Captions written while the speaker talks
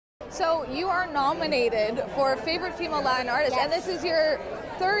So you are nominated for Favorite Female Latin Artist, Yes. and this is your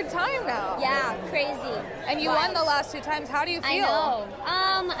third time now. Yeah, crazy. And you won the last 2 times. How do you feel? I know.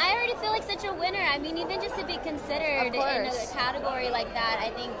 I already feel like such a winner. I mean, even just to be considered in a category like that, I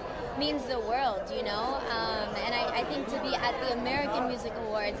think means the world, you know? And I think to be at the American Music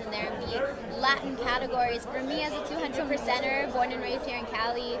Awards and there be Latin categories, for me as a 200%er, born and raised here in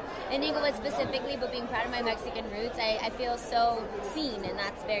Cali, in Inglewood specifically, but being proud of my Mexican roots, I feel so seen, and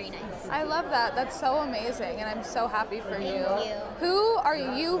that's very nice. I love that. That's so amazing, and I'm so happy for you. Thank you. Who are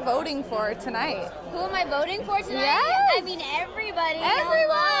you voting for tonight? Who am I voting for tonight? Yes. I mean, everybody.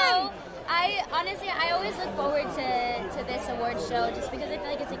 Everyone! Hello. Honestly, I always look forward to this award show just because I feel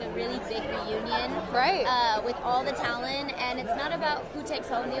like it's like a really big reunion, right? With all the talent, and it's not about who takes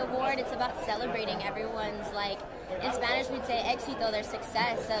home the award. It's about celebrating everyone's, like, in Spanish we'd say éxito, their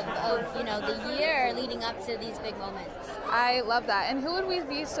success of you know, the year leading up to these big moments. I love that. And who would we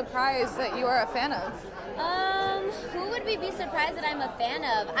be surprised that you are a fan of? Who would we be surprised that I'm a fan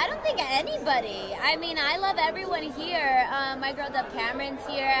of? I don't think anybody. I mean, I love everyone here. My girl Dub Cameron's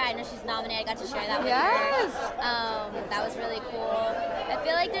here. I know she's nominated. I got to share that with her. That was really cool. I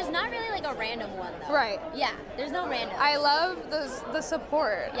feel like there's not really like a random one though. Right. Yeah, there's no random. I love the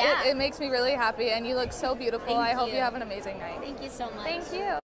support. Yeah. It makes me really happy, and you look so beautiful. I hope you have an amazing night. Thank you so much. Thank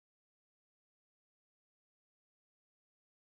you.